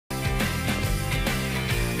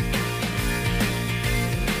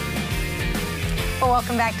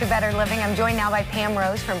welcome back to Better Living. I'm joined now by Pam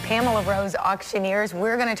Rose from Pamela Rose Auctioneers.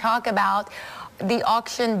 We're going to talk about the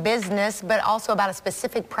auction business, but also about a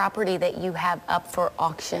specific property that you have up for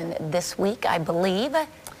auction this week, I believe.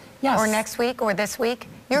 Yes. Or next week or this week.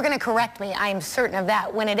 You're going to correct me. I am certain of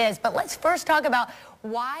that when it is. But let's first talk about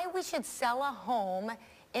why we should sell a home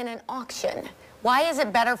in an auction. Why is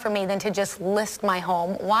it better for me than to just list my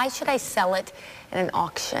home? Why should I sell it in an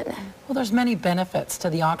auction? Well, there's many benefits to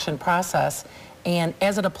the auction process. And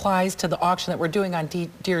as it applies to the auction that we're doing on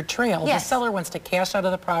Deer Trail, yes, the seller wants to cash out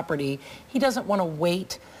of the property. He doesn't want to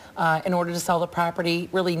wait in order to sell the property,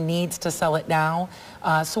 really needs to sell it now.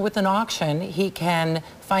 So with an auction, he can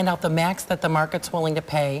find out the max that the market's willing to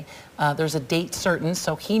pay. There's a date certain,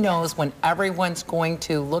 so he knows when everyone's going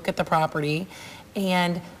to look at the property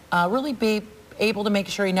and really be able to make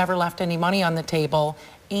sure he never left any money on the table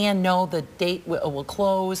and know the date will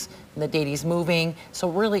close, and the date he's moving, so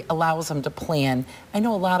it really allows them to plan. I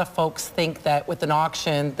know a lot of folks think that with an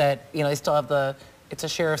auction that, you know, they still have it's a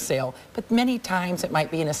sheriff's sale, but many times it might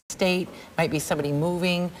be an estate, might be somebody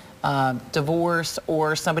moving, divorce,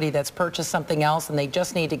 or somebody that's purchased something else and they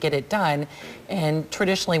just need to get it done. And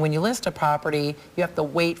traditionally when you list a property, you have to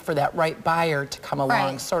wait for that right buyer to come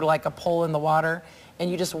along, sort of like a pole in the water, and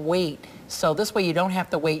you just wait. So this way you don't have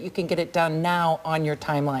to wait. You can get it done now on your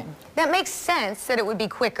timeline. That makes sense that it would be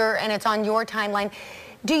quicker and it's on your timeline.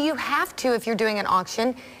 Do you have to, if you're doing an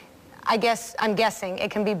auction, I'm guessing it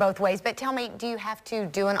can be both ways, but tell me, do you have to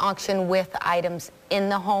do an auction with items in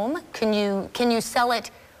the home? Can you sell it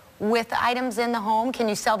with items in the home? Can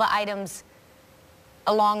you sell the items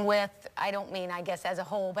along with, I don't mean, I guess, as a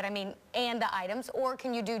whole, but I mean, and the items, or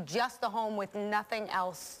can you do just the home with nothing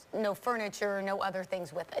else, no furniture, no other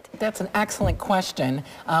things with it? That's an excellent question.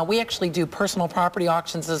 We actually do personal property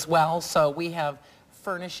auctions as well, so we have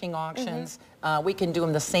furnishing auctions. We can do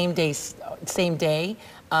them the same day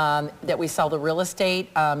that we sell the real estate.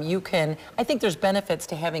 I think there's benefits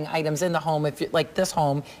to having items in the home, if you, like this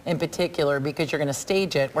home in particular, because you're going to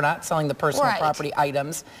stage it. We're not selling the personal property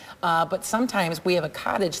items. But sometimes we have a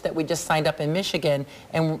cottage that we just signed up in Michigan,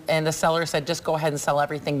 and the seller said, just go ahead and sell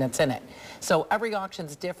everything that's in it. So every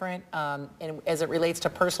auction's different, and as it relates to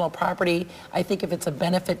personal property, I think if it's a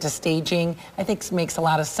benefit to staging, I think it makes a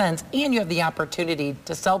lot of sense, and you have the opportunity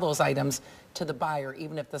to sell those items to the buyer,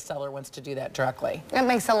 even if the seller wants to do that directly. That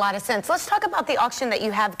makes a lot of sense. Let's talk about the auction that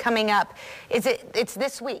you have coming up. It's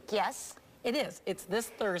this week, yes? It is. It's this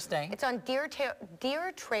Thursday. It's on Deer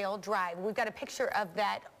Trail Drive. We've got a picture of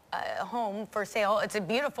that home for sale. It's a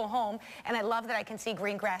beautiful home, and I love that I can see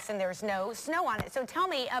green grass and there's no snow on it. So tell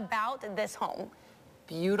me about this home.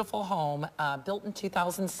 Beautiful home, built in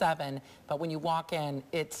 2007, but when you walk in,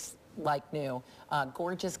 it's like new.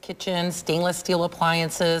 Gorgeous kitchen, stainless steel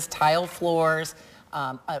appliances, tile floors,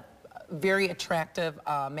 a very attractive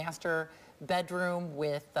master bedroom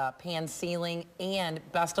with pan ceiling, and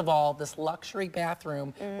best of all, this luxury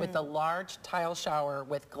bathroom with a large tile shower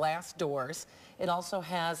with glass doors. It also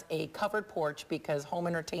has a covered porch because home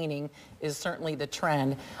entertaining is certainly the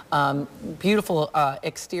trend. Beautiful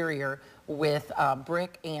exterior with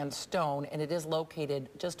brick and stone, and it is located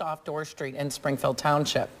just off Dorr Street in Springfield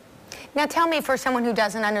Township. Now tell me, for someone who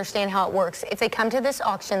doesn't understand how it works, if they come to this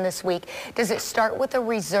auction this week, does it start with a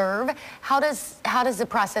reserve? How does the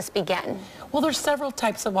process begin? Well, there's several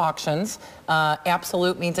types of auctions.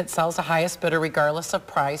 Absolute means it sells the highest bidder regardless of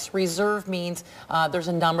price. Reserve means there's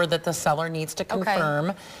a number that the seller needs to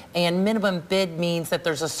confirm. And minimum bid means that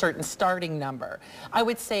there's a certain starting number. I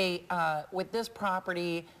would say with this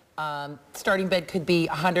property, starting bid could be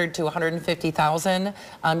 $100,000 to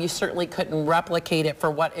 $150,000. You certainly couldn't replicate it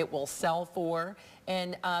for what it will sell for,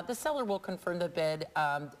 and the seller will confirm the bid.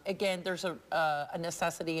 Again, there's a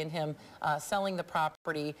necessity in him selling the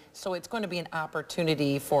property, so it's going to be an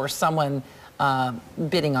opportunity for someone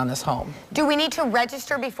bidding on this home. Do we need to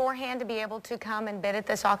register beforehand to be able to come and bid at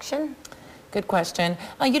this auction? Good question.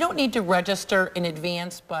 You don't need to register in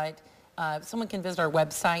advance, but someone can visit our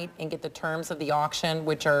website and get the terms of the auction,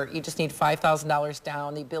 which are, you just need $5,000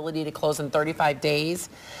 down, the ability to close in 35 days.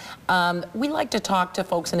 We like to talk to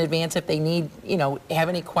folks in advance if they need, have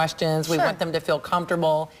any questions. We want them to feel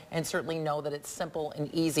comfortable and certainly know that it's simple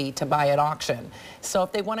and easy to buy at auction. So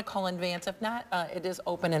if they want to call in advance, if not, it is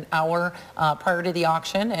open an hour prior to the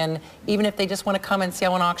auction. And even if they just want to come and see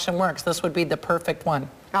how an auction works, this would be the perfect one.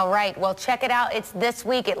 All right, well, check it out. It's this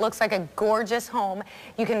week. It looks like a gorgeous home.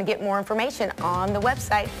 You can get more information on the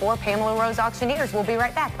website for Pamela Rose Auctioneers. We'll be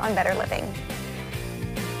right back on Better Living.